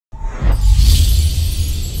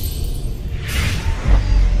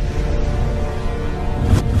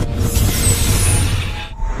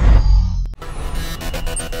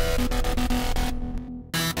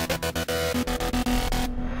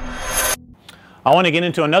I want to get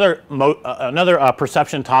into another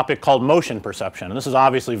perception topic called motion perception. And this is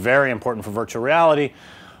obviously very important for virtual reality.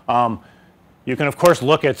 You can of course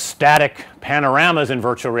look at static panoramas in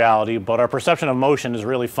virtual reality, but our perception of motion is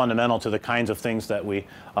really fundamental to the kinds of things that we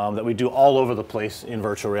do all over the place in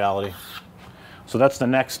virtual reality. So that's the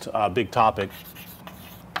next big topic,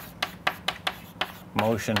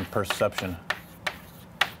 motion perception.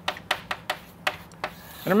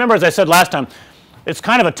 And remember, as I said last time, it's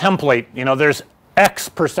kind of a template. You know, there's X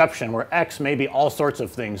perception, where X may be all sorts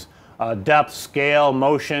of things, depth, scale,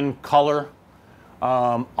 motion, color,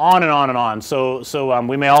 on and on and on. So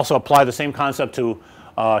we may also apply the same concept to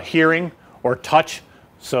hearing or touch.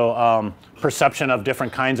 So perception of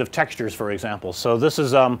different kinds of textures, for example. So this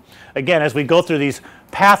is again, as we go through these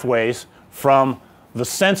pathways from the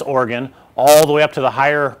sense organ all the way up to the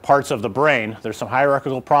higher parts of the brain, there's some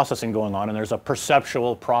hierarchical processing going on, and there's a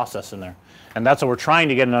perceptual process in there. And that's what we're trying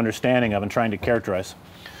to get an understanding of and trying to characterize.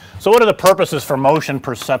 So what are the purposes for motion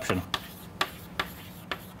perception?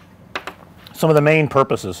 Some of the main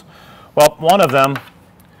purposes. Well, one of them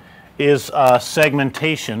is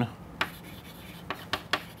segmentation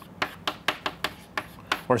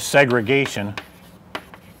or segregation.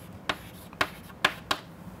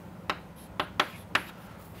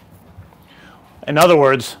 In other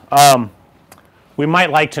words, we might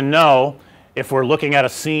like to know, if we're looking at a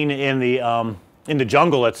scene in the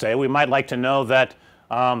jungle, let's say, we might like to know that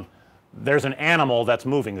there's an animal that's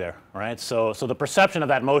moving there, right? So the perception of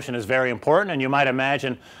that motion is very important, and you might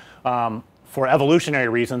imagine for evolutionary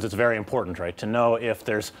reasons it's very important, right, to know if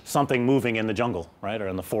there's something moving in the jungle, right, or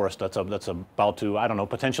in the forest that's about to, I don't know,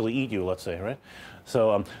 potentially eat you, let's say, right?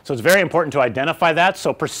 So it's very important to identify that.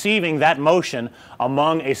 So perceiving that motion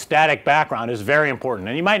among a static background is very important.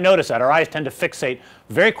 And you might notice that our eyes tend to fixate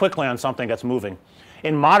very quickly on something that's moving.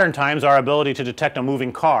 In modern times, our ability to detect a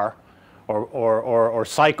moving car or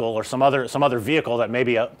cycle or some other vehicle that may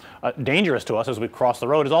be dangerous to us as we cross the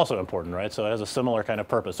road is also important, right? So it has a similar kind of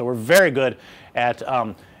purpose. So we're very good at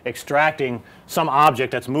extracting some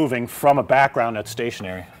object that's moving from a background that's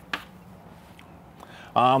stationary.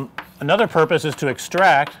 Another purpose is to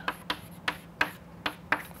extract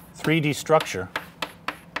 3D structure.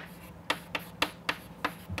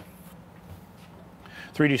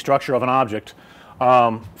 3D structure of an object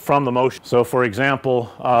from the motion. So for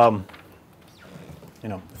example, you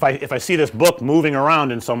know, if I see this book moving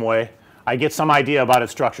around in some way, I get some idea about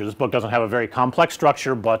its structure. This book doesn't have a very complex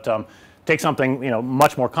structure, but take something, you know,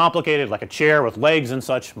 much more complicated, like a chair with legs and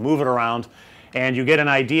such, move it around, and you get an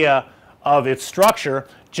idea of its structure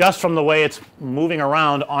just from the way it's moving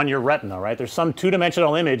around on your retina, right? There's some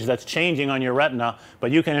two-dimensional image that's changing on your retina,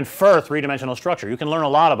 but you can infer three-dimensional structure. You can learn a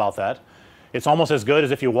lot about that. It's almost as good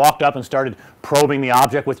as if you walked up and started probing the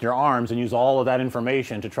object with your arms and use all of that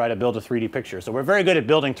information to try to build a 3D picture. So we're very good at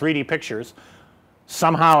building 3D pictures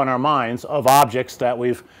somehow in our minds of objects that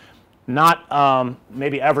we've not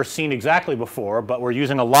maybe ever seen exactly before, but we're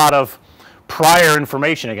using a lot of prior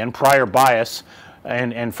information, again, prior bias,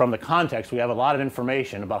 and from the context we have a lot of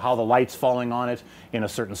information about how the light's falling on it in a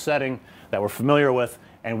certain setting that we're familiar with,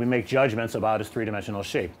 and we make judgments about its three-dimensional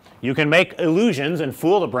shape. You can make illusions and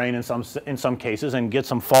fool the brain in some cases and get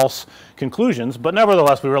some false conclusions, but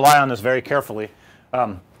nevertheless we rely on this very carefully,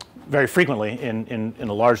 very frequently in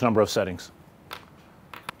a large number of settings.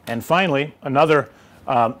 And finally, another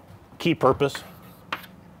key purpose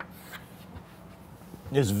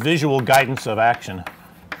is visual guidance of action.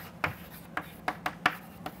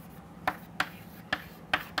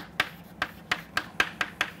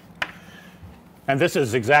 And this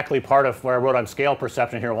is exactly part of where I wrote on scale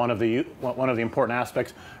perception here, one of the important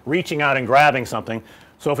aspects, reaching out and grabbing something.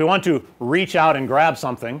 So if we want to reach out and grab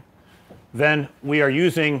something, then we are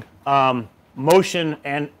using motion,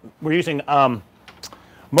 and we're using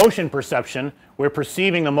motion perception. We're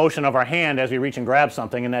perceiving the motion of our hand as we reach and grab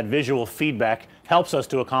something, and that visual feedback helps us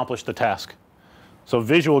to accomplish the task. So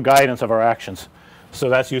visual guidance of our actions. So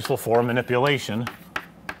that's useful for manipulation,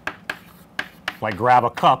 like grab a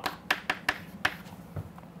cup.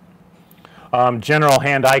 General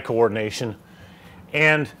hand-eye coordination,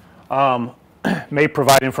 and may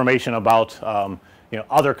provide information about you know,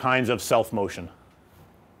 other kinds of self-motion.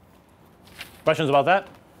 Questions about that?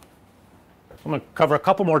 I'm going to cover a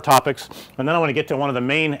couple more topics, and then I want to get to one of the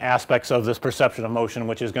main aspects of this perception of motion,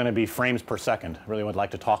 which is going to be frames per second. I really would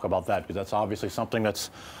like to talk about that because that's obviously something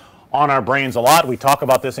that's on our brains a lot. We talk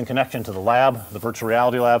about this in connection to the lab, the virtual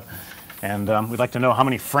reality lab, and we'd like to know how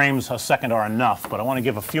many frames a second are enough, but I want to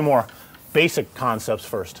give a few more basic concepts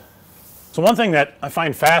first. So one thing that I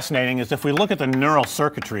find fascinating is if we look at the neural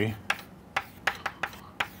circuitry.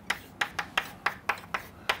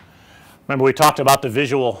 Remember we talked about the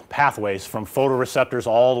visual pathways from photoreceptors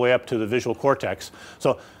all the way up to the visual cortex.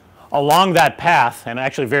 So along that path, and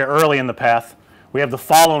actually very early in the path, we have the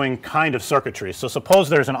following kind of circuitry. So suppose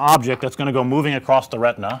there's an object that's going to go moving across the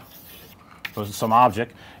retina. This is some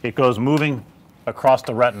object. It goes moving across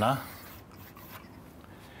the retina.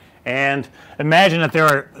 And imagine that there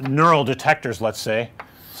are neural detectors, let's say.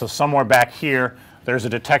 So somewhere back here, there's a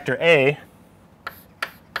detector A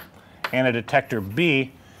and a detector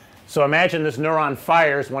B. So imagine this neuron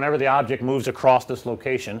fires whenever the object moves across this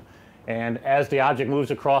location. And as the object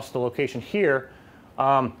moves across the location here,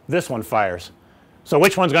 this one fires. So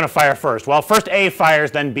which one's going to fire first? Well, first A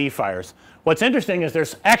fires, then B fires. What's interesting is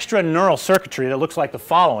there's extra neural circuitry that looks like the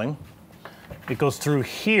following. It goes through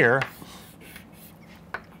here.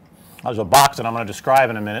 There's a box that I'm going to describe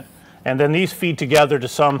in a minute. And then these feed together to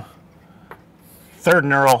some third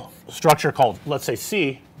neural structure called, let's say,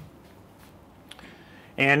 C.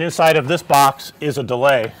 And inside of this box is a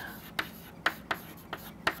delay,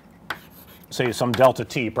 say some delta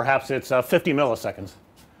t. Perhaps it's 50 milliseconds.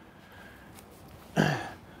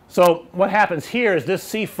 So what happens here is this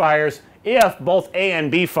C fires if both A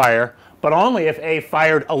and B fire, but only if A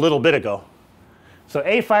fired a little bit ago. So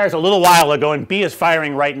A fires a little while ago and B is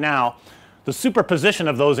firing right now. The superposition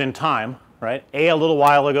of those in time, right, A a little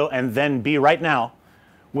while ago and then B right now,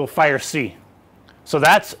 will fire C. So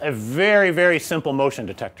that's a very, very simple motion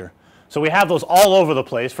detector. So we have those all over the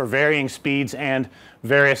place for varying speeds and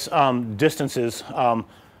various distances,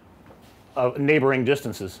 neighboring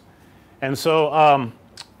distances. And so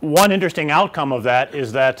one interesting outcome of that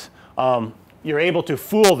is that you're able to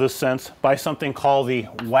fool this sense by something called the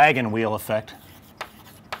wagon wheel effect.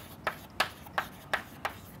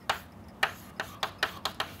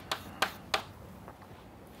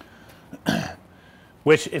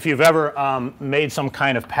 Which, if you've ever made some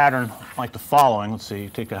kind of pattern like the following, let's see,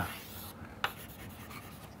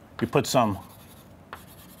 you put some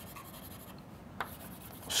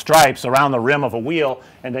stripes around the rim of a wheel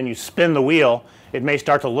and then you spin the wheel, it may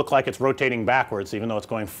start to look like it's rotating backwards even though it's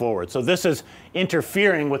going forward. So this is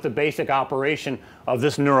interfering with the basic operation of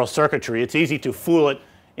this neural circuitry. It's easy to fool it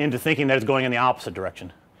into thinking that it's going in the opposite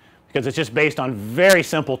direction because it's just based on very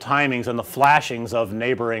simple timings and the flashings of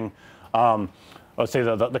neighboring let's say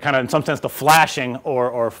the kind of, in some sense, the flashing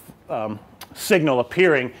or signal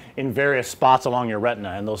appearing in various spots along your retina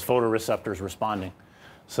and those photoreceptors responding.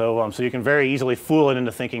 So, so you can very easily fool it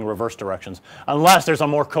into thinking reverse directions, unless there's a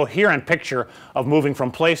more coherent picture of moving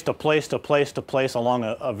from place to place to place to place along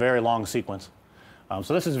a very long sequence.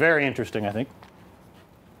 So this is very interesting, I think.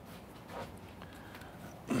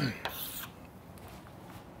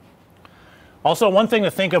 Also, one thing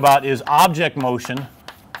to think about is object motion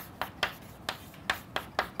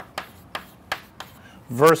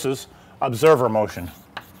versus observer motion.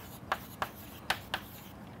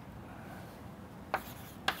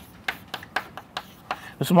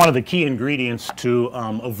 This is one of the key ingredients to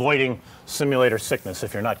avoiding simulator sickness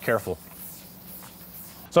if you're not careful.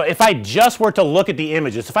 So if I just were to look at the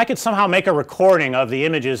images, if I could somehow make a recording of the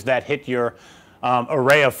images that hit your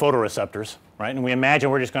array of photoreceptors, right, and we imagine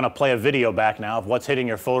we're just going to play a video back now of what's hitting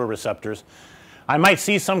your photoreceptors, I might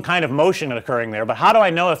see some kind of motion occurring there, but how do I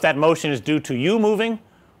know if that motion is due to you moving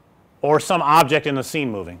or some object in the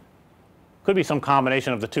scene moving? Could be some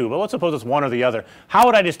combination of the two, but let's suppose it's one or the other. How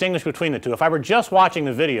would I distinguish between the two? If I were just watching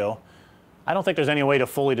the video, I don't think there's any way to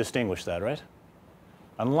fully distinguish that, right?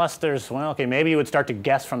 Unless there's, well, okay, maybe you would start to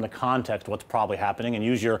guess from the context what's probably happening and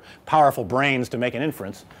use your powerful brains to make an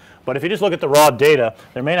inference. But if you just look at the raw data,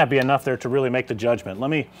 there may not be enough there to really make the judgment. Let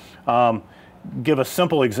me give a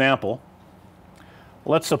simple example.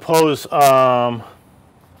 Let's suppose we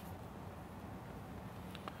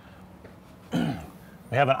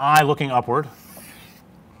have an eye looking upward.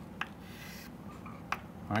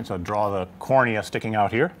 All right, so draw the cornea sticking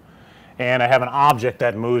out here. And I have an object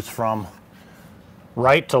that moves from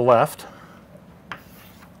right to left.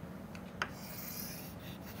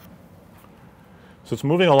 So it's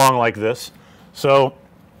moving along like this. So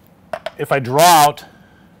if I draw out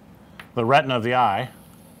the retina of the eye,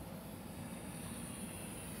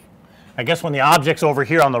 I guess when the object's over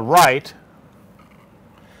here on the right,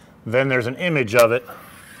 then there's an image of it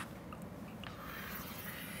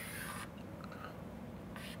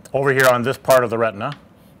over here on this part of the retina.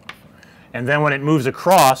 And then when it moves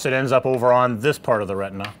across, it ends up over on this part of the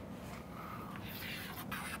retina.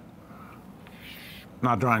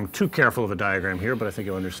 Not drawing too careful of a diagram here, but I think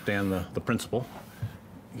you'll understand the principle.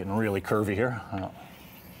 Getting really curvy here.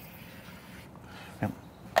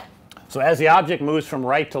 So as the object moves from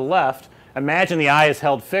right to left, imagine the eye is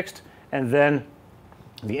held fixed and then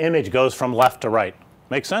the image goes from left to right.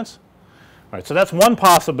 Make sense? right, so that's one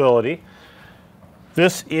possibility.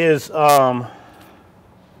 This is the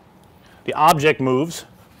object moves.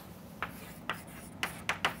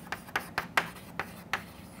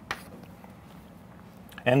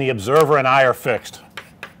 And the observer and I are fixed.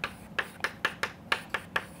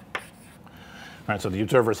 All right, so the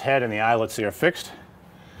observer's head and the eye, let's see, are fixed.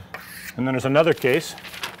 And then there's another case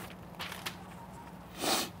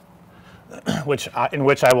in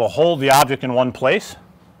which I will hold the object in one place.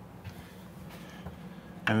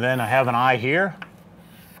 And then I have an eye here.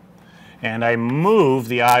 And I move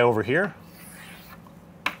the eye over here.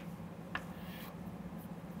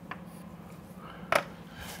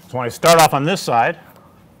 So when I start off on this side,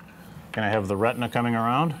 and I have the retina coming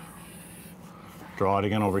around, draw it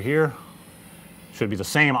again over here. Should be the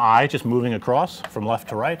same eye, just moving across from left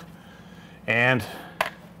to right. And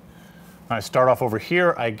when I start off over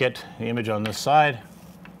here, I get the image on this side.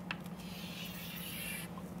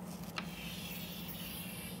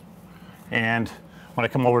 And when I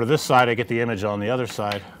come over to this side, I get the image on the other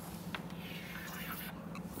side.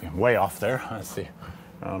 I'm way off there. Let's see.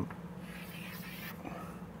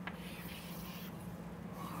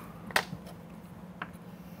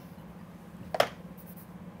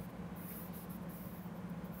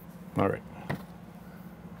 All right.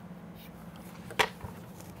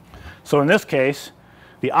 So in this case,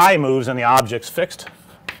 the eye moves and the object's fixed.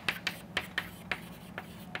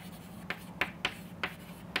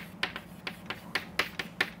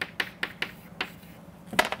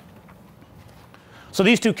 So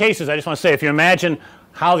these two cases, I just want to say, if you imagine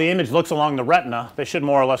how the image looks along the retina, they should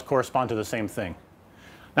more or less correspond to the same thing.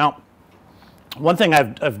 Now, one thing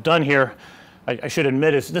I've done here, I should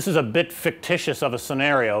admit, is this is a bit fictitious of a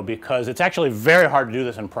scenario because it's actually very hard to do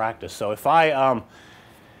this in practice. So if I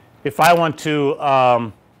want to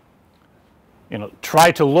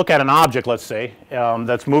try to look at an object, let's say,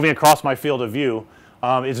 that's moving across my field of view,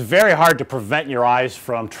 it's very hard to prevent your eyes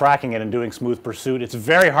from tracking it and doing smooth pursuit. It's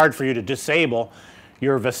very hard for you to disable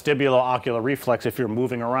your vestibulo-ocular reflex if you're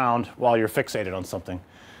moving around while you're fixated on something.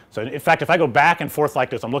 So in fact, if I go back and forth like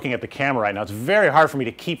this, I'm looking at the camera right now, it's very hard for me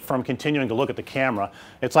to keep from continuing to look at the camera.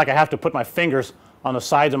 It's like I have to put my fingers on the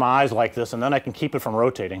sides of my eyes like this, and then I can keep it from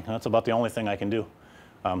rotating. That's about the only thing I can do.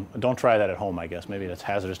 Don't try that at home, I guess. Maybe that's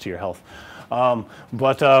hazardous to your health. So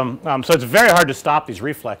it's very hard to stop these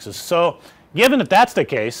reflexes. So given that that's the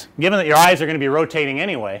case, given that your eyes are going to be rotating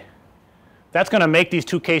anyway, that's going to make these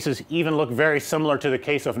two cases even look very similar to the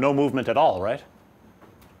case of no movement at all, right?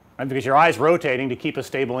 Because your eye's rotating to keep a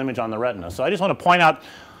stable image on the retina. So I just want to point out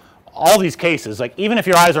all these cases, like even if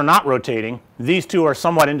your eyes are not rotating, these two are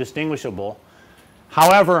somewhat indistinguishable.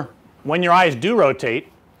 However, when your eyes do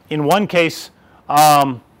rotate, in one case,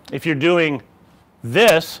 if you're doing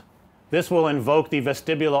this, this will invoke the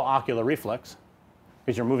vestibulo-ocular reflex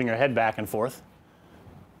because you're moving your head back and forth.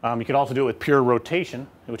 You could also do it with pure rotation,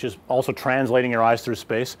 which is also translating your eyes through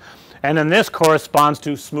space. And then this corresponds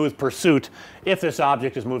to smooth pursuit if this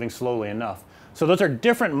object is moving slowly enough. So those are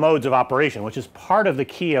different modes of operation, which is part of the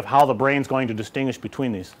key of how the brain's going to distinguish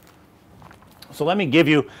between these. So let me give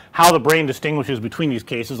you how the brain distinguishes between these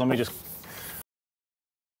cases. Let me just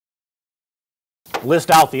list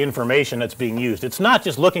out the information that's being used. It's not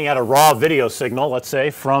just looking at a raw video signal, let's say,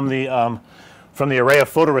 from the array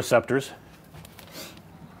of photoreceptors.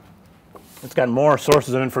 It's got more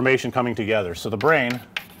sources of information coming together. So the brain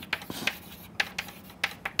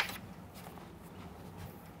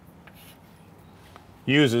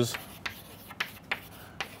uses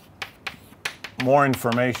more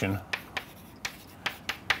information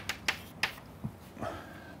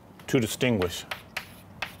to distinguish.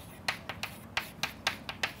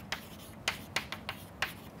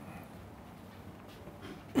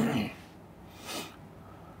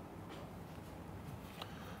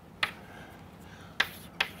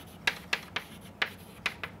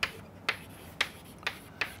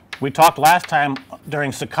 We talked last time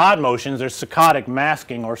during saccade motions, there's saccadic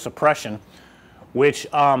masking or suppression, which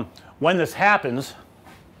when this happens,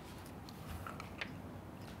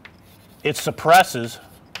 it suppresses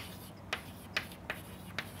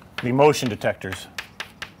the motion detectors.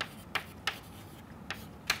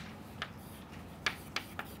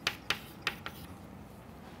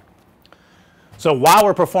 So while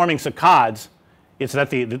we're performing saccades, it's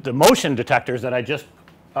that the motion detectors that I just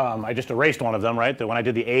erased one of them, right? That when I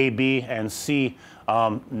did the A, B, and C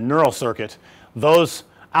neural circuit, those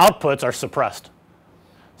outputs are suppressed.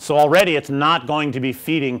 So already it's not going to be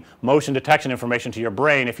feeding motion detection information to your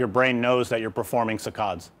brain if your brain knows that you're performing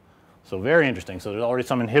saccades. So very interesting. So there's already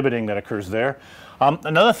some inhibiting that occurs there.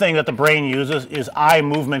 Another thing that the brain uses is eye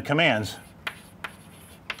movement commands.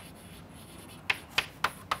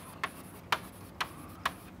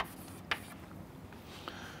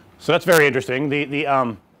 So that's very interesting.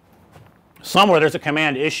 Somewhere there's a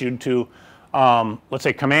command issued to, let's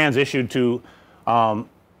say commands issued to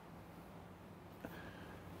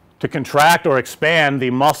contract or expand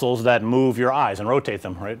the muscles that move your eyes and rotate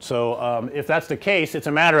them, right. So if that's the case, it's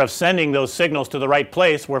a matter of sending those signals to the right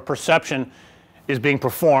place where perception is being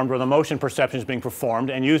performed, where the motion perception is being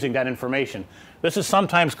performed, and using that information. This is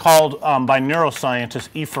sometimes called by neuroscientists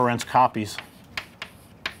efference copies.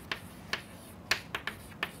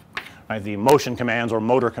 Right, the motion commands or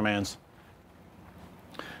motor commands.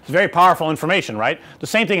 It's very powerful information, right? The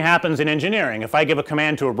same thing happens in engineering. If I give a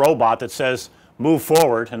command to a robot that says move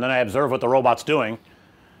forward and then I observe what the robot's doing,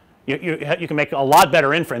 you can make a lot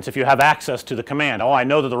better inference if you have access to the command. Oh, I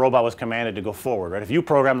know that the robot was commanded to go forward, right? If you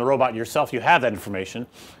program the robot yourself, you have that information.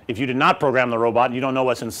 If you did not program the robot and you don't know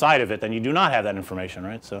what's inside of it, then you do not have that information,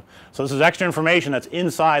 right? So this is extra information that's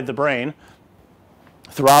inside the brain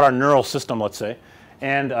throughout our neural system, let's say,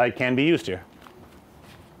 and it can be used here.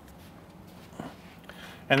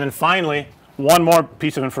 And then finally, one more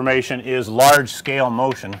piece of information is large scale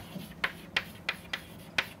motion.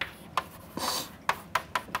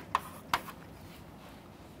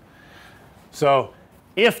 So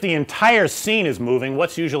if the entire scene is moving,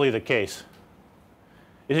 what's usually the case?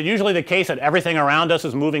 Is it usually the case that everything around us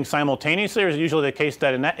is moving simultaneously, or is it usually the case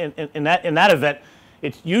that in that event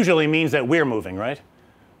it usually means that we're moving, right?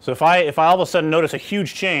 So if I all of a sudden notice a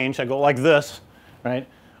huge change, I go like this, right?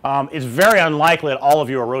 It's very unlikely that all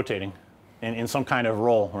of you are rotating in some kind of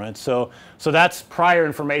role, right? So that's prior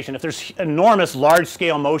information. If there's enormous large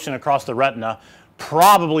scale motion across the retina,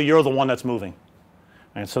 probably you're the one that's moving.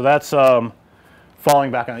 And so that's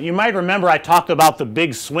falling back on it. You might remember I talked about the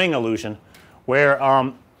big swing illusion, where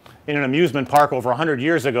in an amusement park over 100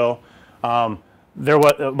 years ago, there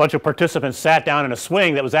was a bunch of participants sat down in a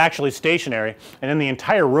swing that was actually stationary, and then the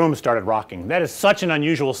entire room started rocking. That is such an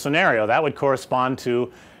unusual scenario. That would correspond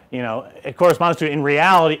to, it corresponds to, in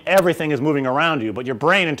reality, everything is moving around you, but your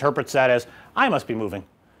brain interprets that as, I must be moving,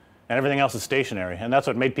 and everything else is stationary. And that's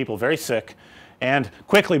what made people very sick, and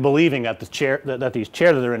quickly believing that the chair, that these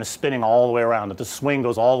chairs that they're in is spinning all the way around, that the swing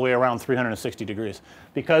goes all the way around 360 degrees,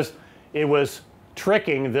 because it was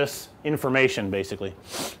tricking this information, basically,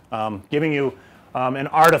 giving you an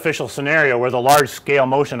artificial scenario where the large scale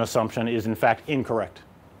motion assumption is in fact incorrect.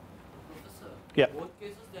 Professor, yeah. In both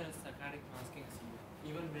cases there is saccadic masking,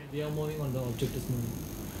 even when we are moving or the object is moving.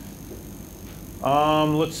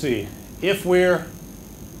 Let's see. If we're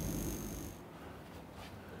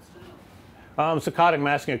saccadic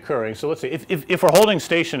masking occurring. So let's see. If we're holding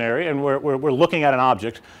stationary and we're looking at an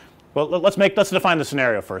object, well, let's define the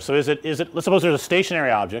scenario first. So is it let's suppose there's a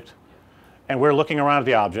stationary object, and we're looking around at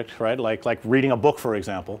the object, right? Like reading a book, for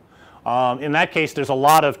example. In that case, there's a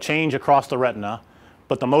lot of change across the retina,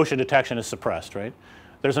 but the motion detection is suppressed, right?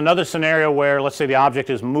 There's another scenario where, let's say, the object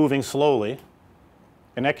is moving slowly.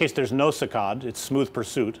 In that case, there's no saccade. It's smooth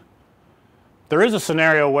pursuit. There is a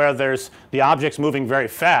scenario where there's the object's moving very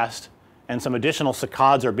fast, and some additional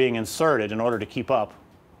saccades are being inserted in order to keep up.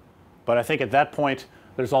 But I think at that point,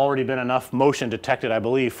 there's already been enough motion detected, I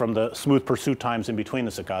believe, from the smooth pursuit times in between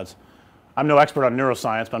the saccades. I'm no expert on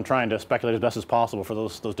neuroscience, but I'm trying to speculate as best as possible for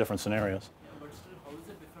those different scenarios. Yeah, but still, how is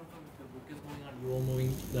it different from if the book is moving and you are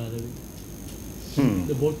moving the other way?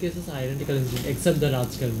 The both cases are identical except the large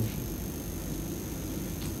scale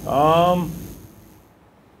motion.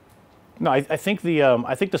 No, I think the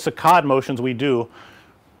saccade motions we do,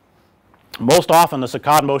 most often the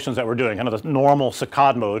saccade motions that we're doing, kind of the normal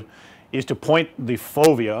saccade mode, is to point the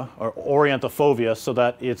fovea or orient the fovea so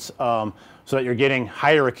that it's so that you're getting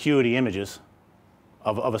higher acuity images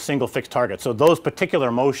of a single fixed target. So those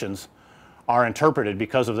particular motions are interpreted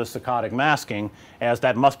because of this saccadic masking as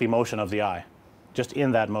that must be motion of the eye, just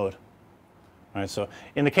in that mode. All right, so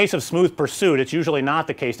in the case of smooth pursuit, it's usually not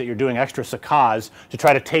the case that you're doing extra saccades to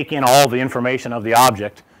try to take in all the information of the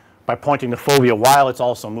object by pointing the fovea while it's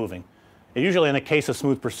also moving. Usually in the case of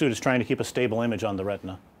smooth pursuit, it's trying to keep a stable image on the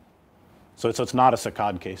retina. So it's not a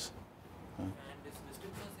saccade case. And is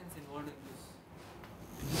vestibular sense involved in this?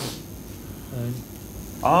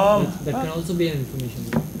 That can also be an information.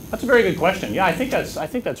 That's a very good question. Yeah, I think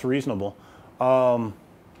that's reasonable.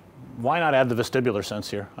 Why not add the vestibular sense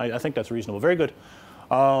here? I think that's reasonable. Very good.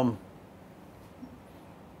 Yeah,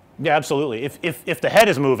 absolutely. If the head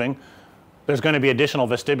is moving, there's going to be additional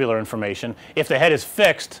vestibular information. If the head is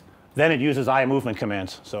fixed, then it uses eye movement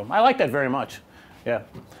commands. So I like that very much. Yeah.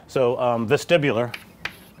 So vestibular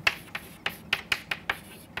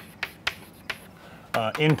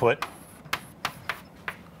input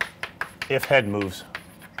if head moves.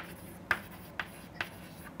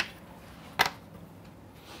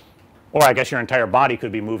 Or I guess your entire body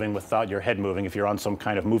could be moving without your head moving. If you're on some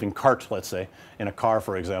kind of moving cart, let's say, in a car,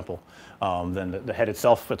 for example, then the head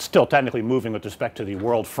itself, it's still technically moving with respect to the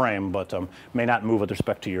world frame, but may not move with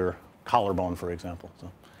respect to your collarbone, for example.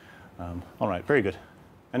 So, all right, very good.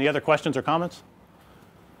 Any other questions or comments?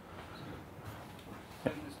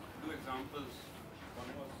 Two examples. One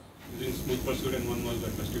was using smooth pursuit and one was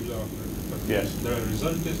like vestibular ocular. But yes. The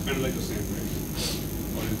result is kind of like the same, right?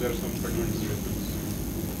 Or is there some fundamental difference?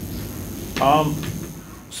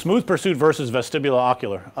 Smooth pursuit versus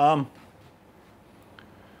vestibulo-ocular.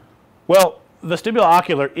 Well,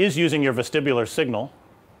 vestibulo-ocular is using your vestibular signal,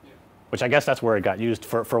 which I guess that's where it got used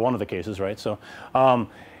for one of the cases, right? So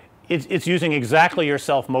it's using exactly your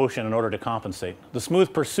self-motion in order to compensate. The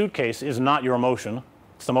smooth pursuit case is not your motion.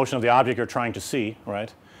 It's the motion of the object you're trying to see,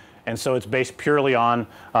 right? And so it's based purely on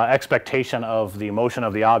expectation of the motion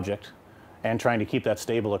of the object and trying to keep that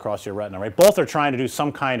stable across your retina, right? Both are trying to do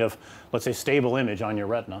some kind of, let's say, stable image on your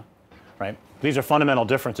retina, right? These are fundamental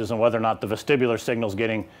differences in whether or not the vestibular signal is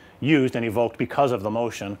getting used and evoked because of the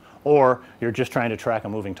motion, or you're just trying to track a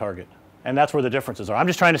moving target. And that's where the differences are. I'm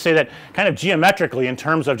just trying to say that kind of geometrically, in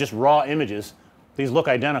terms of just raw images, these look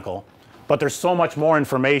identical, but there's so much more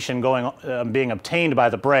information being obtained by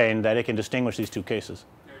the brain that it can distinguish these two cases.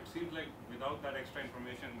 Yeah, it seems like without that extra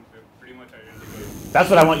information, they're pretty much identical. That's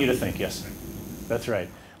what I want you to think, yes. That's right.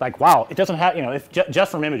 Like, wow, it doesn't have, you know, if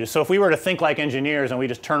just from images. So if we were to think like engineers and we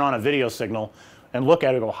just turn on a video signal and look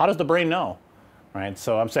at it and go, how does the brain know? Right?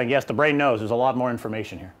 So I'm saying, yes, the brain knows. There's a lot more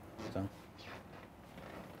information here. So.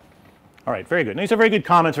 All right, very good. And these are very good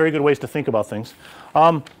comments, very good ways to think about things.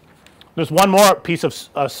 There's one more piece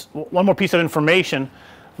of information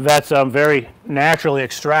that's very naturally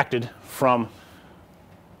extracted from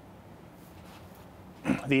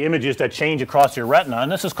the images that change across your retina,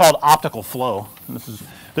 and this is called optical flow. And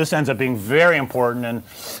this ends up being very important, and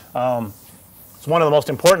it's one of the most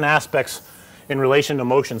important aspects in relation to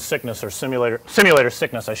motion sickness, or simulator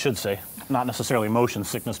sickness, I should say, not necessarily motion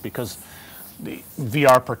sickness, because the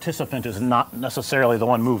VR participant is not necessarily the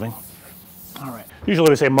one moving. All right. Usually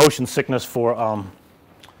we say motion sickness for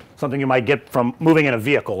something you might get from moving in a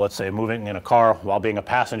vehicle, let's say moving in a car while being a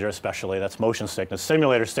passenger especially, that's motion sickness.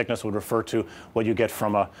 Simulator sickness would refer to what you get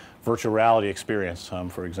from a virtual reality experience,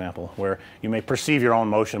 for example, where you may perceive your own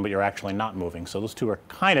motion but you're actually not moving. So those two are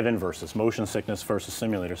kind of inverses, motion sickness versus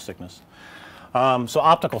simulator sickness. So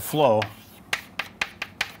optical flow.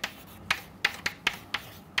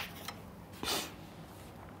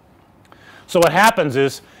 So what happens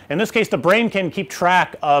is, in this case, the brain can keep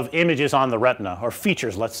track of images on the retina, or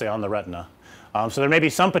features, let's say, on the retina. So there may be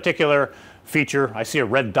some particular feature. I see a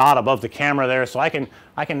red dot above the camera there, so I can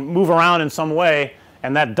move around in some way,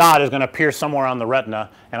 and that dot is going to appear somewhere on the retina,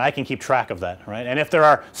 and I can keep track of that, right? And if there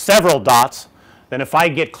are several dots, then if I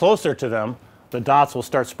get closer to them, the dots will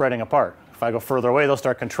start spreading apart. If I go further away, they'll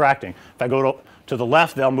start contracting. If I go to the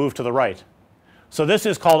left, they'll move to the right. So this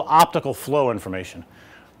is called optical flow information,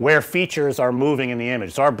 where features are moving in the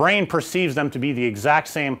image. So our brain perceives them to be the exact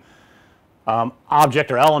same object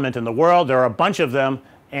or element in the world. There are a bunch of them,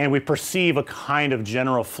 and we perceive a kind of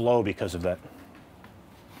general flow because of that.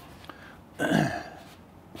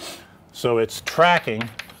 So it's tracking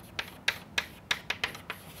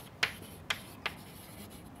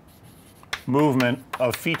movement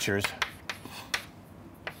of features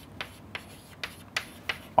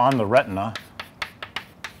on the retina.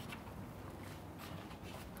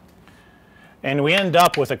 And we end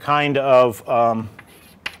up with a kind of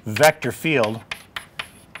vector field,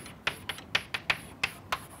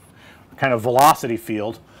 kind of velocity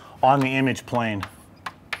field on the image plane.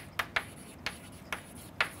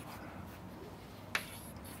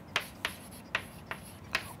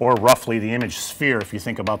 Or roughly the image sphere if you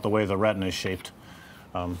think about the way the retina is shaped.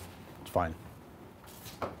 It's fine.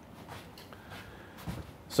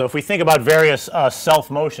 So if we think about various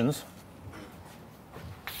self motions,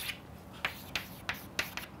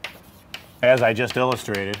 as I just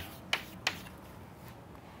illustrated,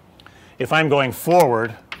 if I'm going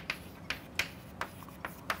forward,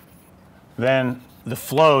 then the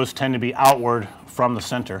flows tend to be outward from the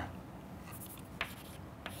center.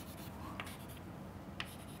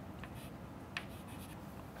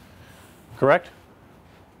 Correct?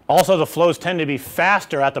 Also, the flows tend to be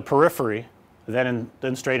faster at the periphery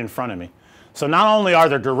than straight in front of me. So not only are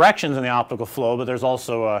there directions in the optical flow, but there's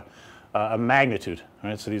also a magnitude.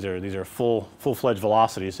 Right? So these are full-fledged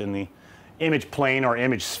velocities in the image plane or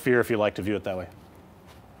image sphere, if you like to view it that way.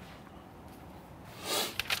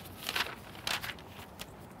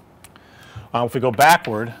 If we go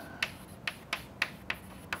backward,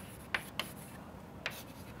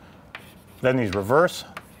 then these reverse.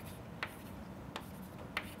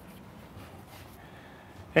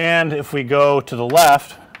 And if we go to the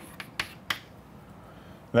left,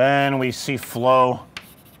 then we see flow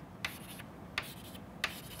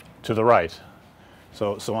to the right.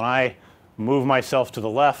 So when I move myself to the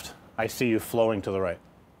left, I see you flowing to the right.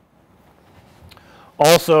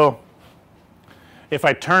 Also, if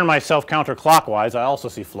I turn myself counterclockwise, I also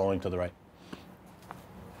see flowing to the right.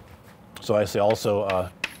 So I see also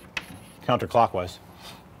counterclockwise.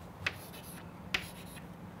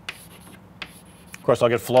 Of course, I'll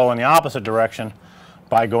get flow in the opposite direction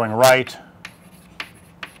by going right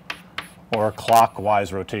or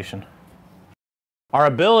clockwise rotation. Our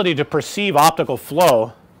ability to perceive optical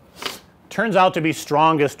flow turns out to be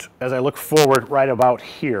strongest as I look forward right about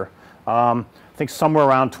here. I think somewhere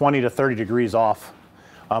around 20 to 30 degrees off.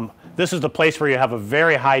 This is the place where you have a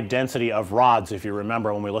very high density of rods, if you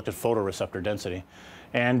remember when we looked at photoreceptor density.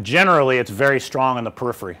 And generally it's very strong in the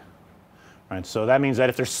periphery. Right, so that means that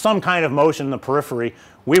if there's some kind of motion in the periphery,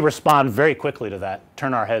 we respond very quickly to that,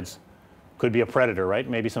 turn our heads. Could be a predator, right?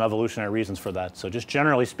 Maybe some evolutionary reasons for that. So just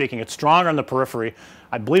generally speaking, it's stronger in the periphery.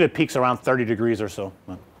 I believe it peaks around 30 degrees or so.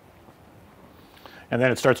 And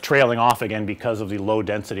then it starts trailing off again because of the low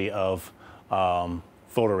density of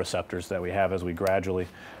photoreceptors that we have as we gradually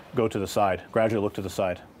go to the side, gradually look to the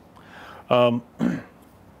side.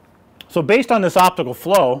 So based on this optical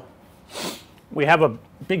flow, we have a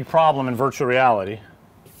big problem in virtual reality.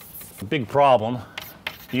 A big problem.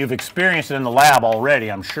 You've experienced it in the lab already,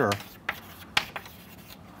 I'm sure.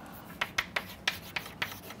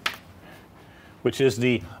 Which is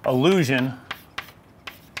the illusion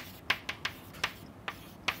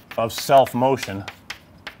of self-motion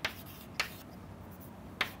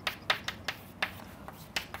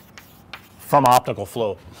from optical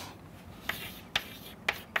flow.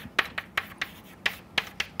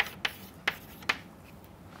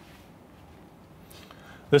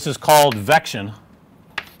 This is called vection.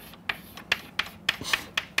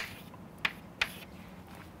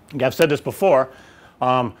 I've said this before.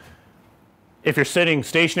 If you're sitting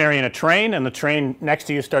stationary in a train and the train next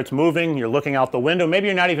to you starts moving, you're looking out the window, maybe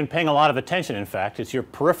you're not even paying a lot of attention, in fact. It's your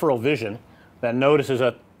peripheral vision that notices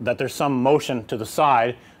that there's some motion to the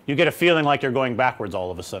side. You get a feeling like you're going backwards all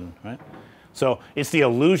of a sudden, right? So it's the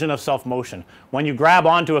illusion of self-motion. When you grab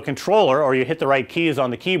onto a controller or you hit the right keys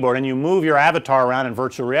on the keyboard and you move your avatar around in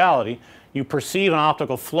virtual reality, you perceive an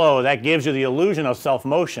optical flow that gives you the illusion of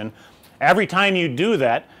self-motion. Every time you do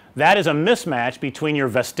that, that is a mismatch between your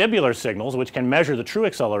vestibular signals, which can measure the true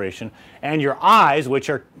acceleration, and your eyes, which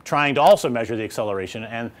are trying to also measure the acceleration.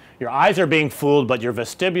 And your eyes are being fooled, but your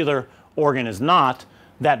vestibular organ is not.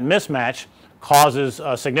 That mismatch causes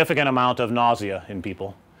a significant amount of nausea in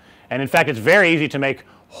people. And in fact, it's very easy to make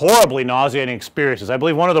horribly nauseating experiences. I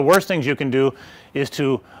believe one of the worst things you can do is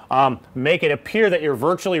to make it appear that you're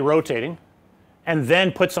virtually rotating and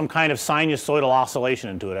then put some kind of sinusoidal oscillation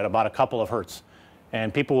into it at about a couple of hertz.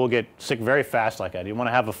 And people will get sick very fast like that. You want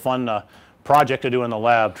to have a fun project to do in the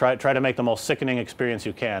lab. Try to make the most sickening experience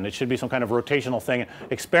you can. It should be some kind of rotational thing.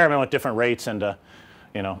 Experiment with different rates and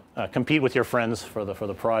you know, compete with your friends for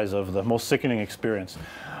the prize of the most sickening experience.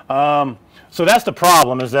 So that's the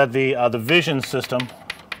problem, is that the vision system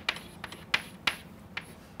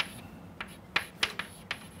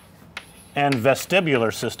and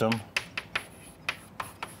vestibular system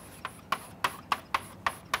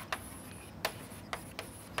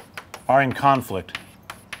are in conflict.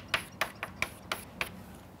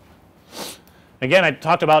 Again, I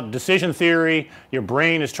talked about decision theory. Your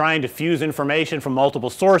brain is trying to fuse information from multiple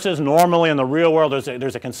sources. Normally in the real world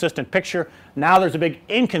there's a consistent picture. Now there's a big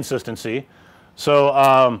inconsistency.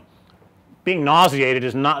 So being nauseated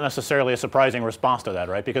is not necessarily a surprising response to that,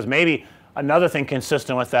 right? Because maybe another thing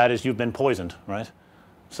consistent with that is you've been poisoned, right?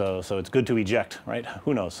 So it's good to eject, right?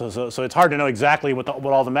 Who knows? So it's hard to know exactly what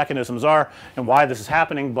all the mechanisms are and why this is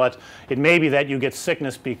happening, but it may be that you get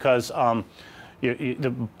sickness because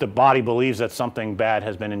the body believes that something bad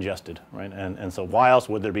has been ingested, right? And so why else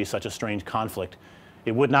would there be such a strange conflict?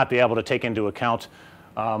 It would not be able to take into account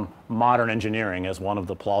modern engineering as one of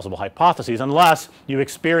the plausible hypotheses unless you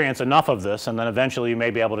experience enough of this, and then eventually you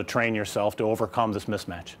may be able to train yourself to overcome this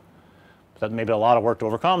mismatch. That may be a lot of work to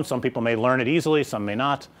overcome. Some people may learn it easily, some may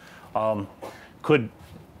not. Could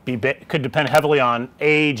depend heavily on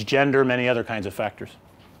age, gender, many other kinds of factors.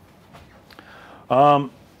 I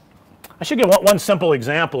should give one simple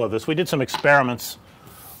example of this. We did some experiments.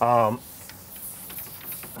 I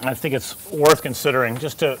think it's worth considering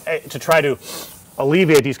just to try to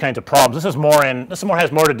alleviate these kinds of problems. This has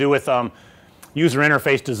more to do with user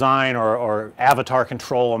interface design or avatar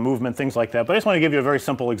control or movement, things like that. But I just want to give you a very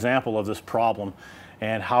simple example of this problem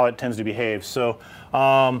and how it tends to behave. So,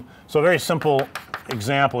 so a very simple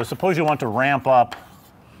example is suppose you want to ramp up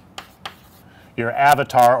your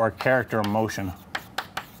avatar or character motion.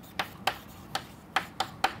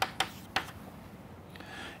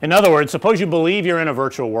 In other words, suppose you believe you're in a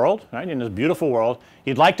virtual world, right, in this beautiful world.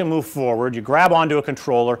 You'd like to move forward. You grab onto a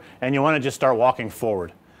controller and you want to just start walking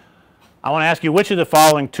forward. I want to ask you which of the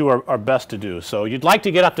following two are best to do. So you'd like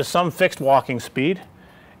to get up to some fixed walking speed,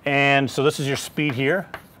 and so this is your speed here.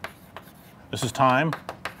 This is time.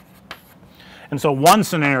 And so one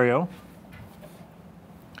scenario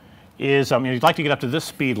is you'd like to get up to this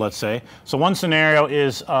speed, let's say. So one scenario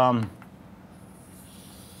is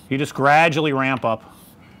you just gradually ramp up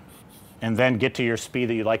and then get to your speed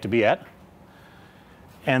that you'd like to be at.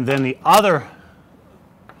 And then the other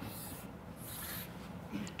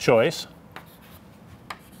choice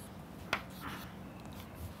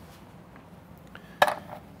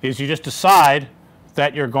is you just decide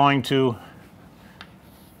that you're going to,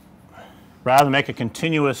 rather than make a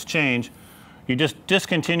continuous change, you just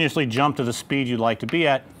discontinuously jump to the speed you'd like to be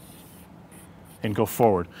at and go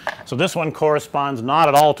forward. So this one corresponds not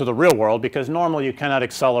at all to the real world, because normally you cannot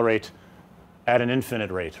accelerate at an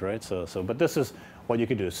infinite rate, right? But this is what you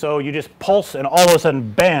could do. So you just pulse and all of a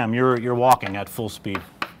sudden, bam, you're walking at full speed.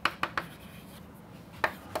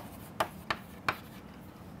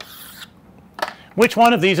 Which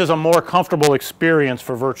one of these is a more comfortable experience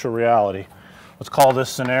for virtual reality? Let's call this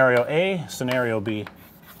scenario A, scenario B.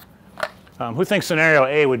 Who thinks scenario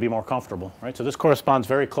A would be more comfortable, right? So this corresponds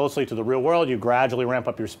very closely to the real world. You gradually ramp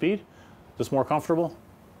up your speed. Is this more comfortable?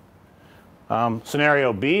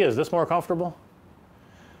 Scenario B, is this more comfortable?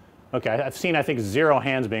 Okay, I've seen, I think, 0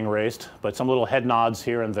 hands being raised, but some little head nods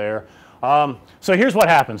here and there. So here's what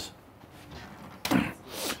happens.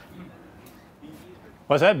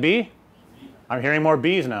 Was that B? I'm hearing more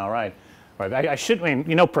B's now, right? Right. I mean,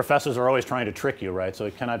 you know, professors are always trying to trick you, right? So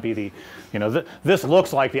it cannot be the, you know, this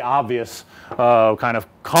looks like the obvious kind of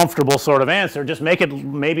comfortable sort of answer. Just make it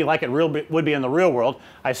maybe like it would be in the real world.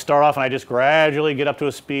 I start off and I just gradually get up to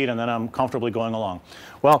a speed and then I'm comfortably going along.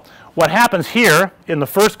 Well, what happens here in the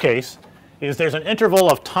first case is there's an interval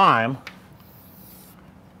of time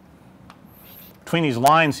between these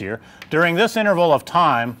lines here. During this interval of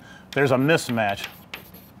time, there's a mismatch.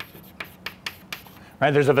 Right?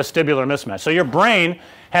 There's a vestibular mismatch. So your brain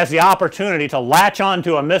has the opportunity to latch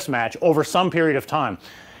onto a mismatch over some period of time.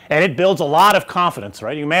 And it builds a lot of confidence,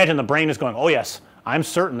 right? You imagine the brain is going, oh yes, I'm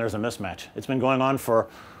certain there's a mismatch. It's been going on for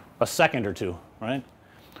a second or two, right?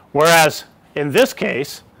 Whereas in this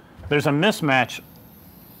case, there's a mismatch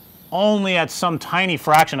only at some tiny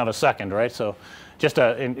fraction of a second, right? So just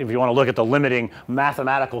if you want to look at the limiting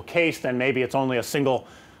mathematical case, then maybe it's only a single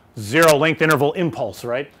 0 length interval impulse,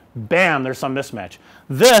 right? Bam, there's some mismatch.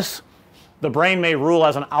 This, the brain may rule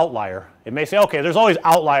as an outlier. It may say, okay, there's always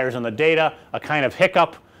outliers in the data, a kind of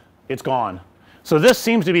hiccup, it's gone. So this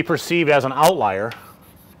seems to be perceived as an outlier.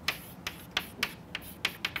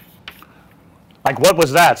 Like, what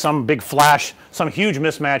was that? Some big flash, some huge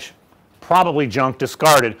mismatch, probably junk,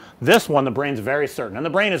 discarded. This one, the brain's very certain. And the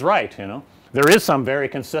brain is right, you know. There is some very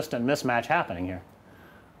consistent mismatch happening here.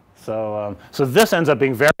 So, so this ends up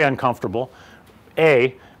being very uncomfortable,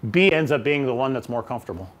 A. B ends up being the one that's more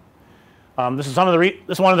comfortable. This is one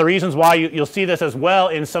of the reasons why you'll see this as well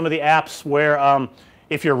in some of the apps where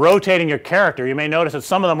if you're rotating your character, you may notice that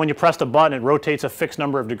some of them, when you press the button, it rotates a fixed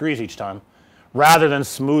number of degrees each time rather than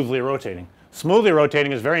smoothly rotating. Smoothly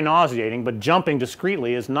rotating is very nauseating, but jumping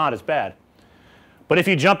discretely is not as bad. But if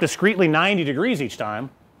you jump discretely 90 degrees each time,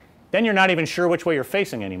 then you're not even sure which way you're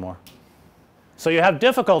facing anymore. So you have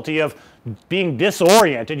difficulty of being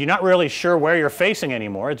disoriented. You're not really sure where you're facing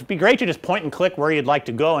anymore. It'd be great to just point and click where you'd like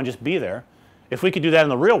to go and just be there. If we could do that in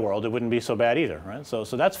the real world, it wouldn't be so bad either, right? So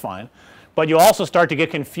that's fine. But you also start to get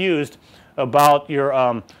confused about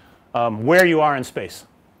your where you are in space.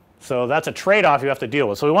 So that's a trade-off you have to deal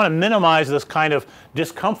with. So we want to minimize this kind of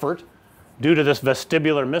discomfort due to this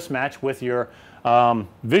vestibular mismatch with your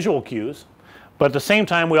visual cues. But at the same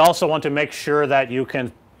time, we also want to make sure that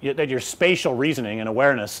that your spatial reasoning and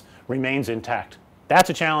awareness remains intact. That's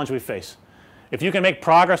a challenge we face. If you can make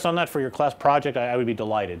progress on that for your class project, I would be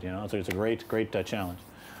delighted. You know, so it's a great challenge.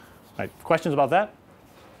 All right, questions about that?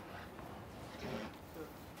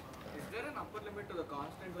 Is there an upper limit to the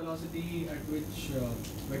constant velocity at which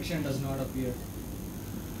Vection does not appear?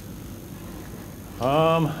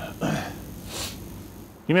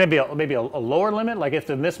 You mean maybe a lower limit, like if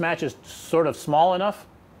the mismatch is sort of small enough?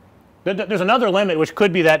 There's another limit, which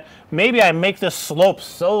could be that maybe I make this slope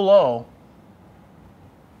so low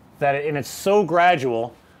that and it's so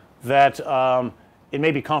gradual that it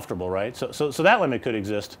may be comfortable, right? So that limit could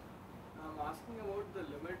exist. I'm asking about the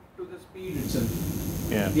limit to the speed itself.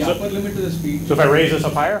 Yeah. The So, upper limit to the speed. so if I raise this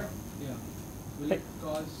up higher, Yeah. Will it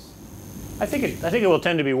cause? I think it will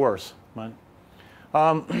tend to be worse. But,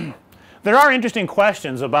 there are interesting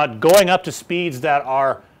questions about going up to speeds that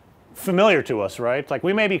are familiar to us, right? Like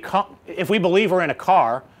we may be, if we believe we're in a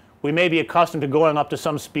car, we may be accustomed to going up to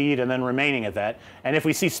some speed and then remaining at that. And if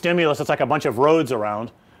we see stimulus that's like a bunch of roads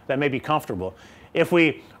around, that may be comfortable. If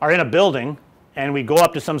we are in a building and we go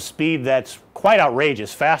up to some speed that's quite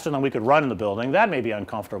outrageous, faster than we could run in the building, that may be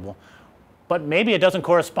uncomfortable. But maybe it doesn't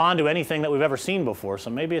correspond to anything that we've ever seen before, so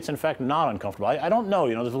maybe it's in fact not uncomfortable. I don't know,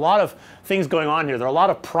 you know, there's a lot of things going on here. There are a lot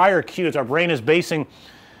of prior cues. Our brain is basing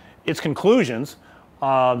its conclusions,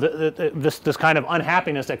 this kind of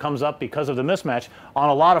unhappiness that comes up because of the mismatch, on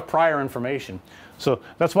a lot of prior information. So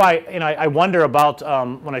that's why, you know, I wonder about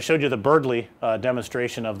when I showed you the Birdly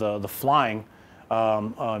demonstration of the flying.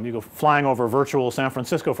 You go flying over virtual San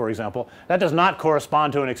Francisco, for example. That does not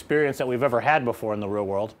correspond to an experience that we've ever had before in the real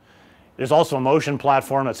world. There's also a motion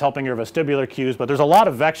platform that's helping your vestibular cues, but there's a lot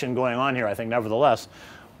of vection going on here, I think, nevertheless.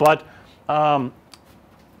 But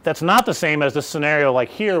that's not the same as this scenario like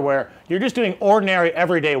here, where you're just doing ordinary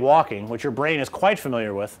everyday walking, which your brain is quite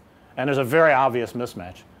familiar with, and there's a very obvious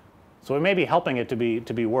mismatch. So we may be helping it to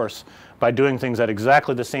be worse by doing things at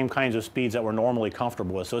exactly the same kinds of speeds that we're normally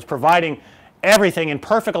comfortable with. So it's providing everything in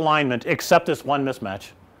perfect alignment except this one mismatch,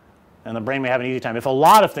 and the brain may have an easy time. If a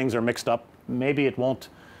lot of things are mixed up, maybe it won't,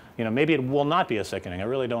 you know, maybe it will not be as sickening. I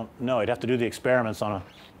really don't know. I'd have to do the experiments on a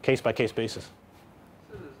case-by-case basis.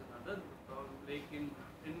 So there's another problem, like in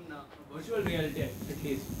virtual reality at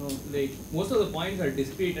least, like most of the points are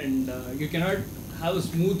discrete and you cannot have a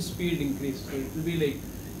smooth speed increase. So it will be like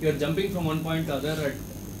you're jumping from one point to other at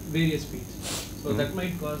various speeds. So that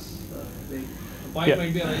might cause like a point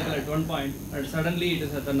might be available at one point and suddenly it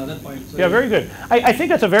is at another point. So yeah, very good. I think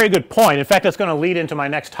that's a very good point. In fact, that's going to lead into my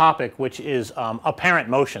next topic, which is apparent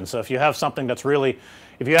motion. So if you have something that's really,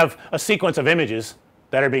 if you have a sequence of images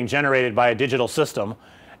that are being generated by a digital system,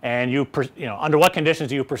 and you know, under what conditions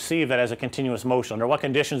do you perceive that as a continuous motion? Under what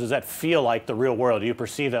conditions does that feel like the real world? Do you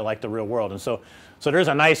perceive that like the real world? And so there's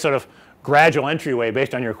a nice sort of gradual entryway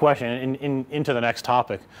based on your question into the next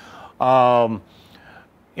topic.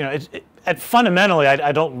 You know, fundamentally,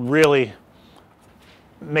 I don't really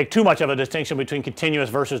make too much of a distinction between continuous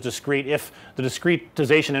versus discrete. If the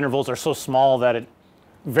discretization intervals are so small that it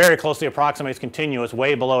very closely approximates continuous,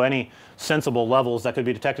 way below any sensible levels that could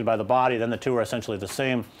be detected by the body, then the two are essentially the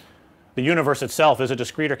same. The universe itself, is it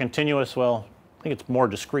discrete or continuous? Well, I think it's more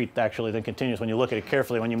discrete actually than continuous when you look at it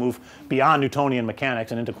carefully, when you move beyond Newtonian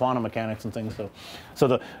mechanics and into quantum mechanics and things. So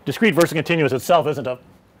the discrete versus continuous itself isn't a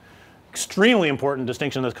extremely important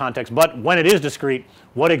distinction in this context, but when it is discrete,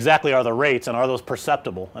 what exactly are the rates and are those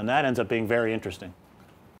perceptible? And that ends up being very interesting.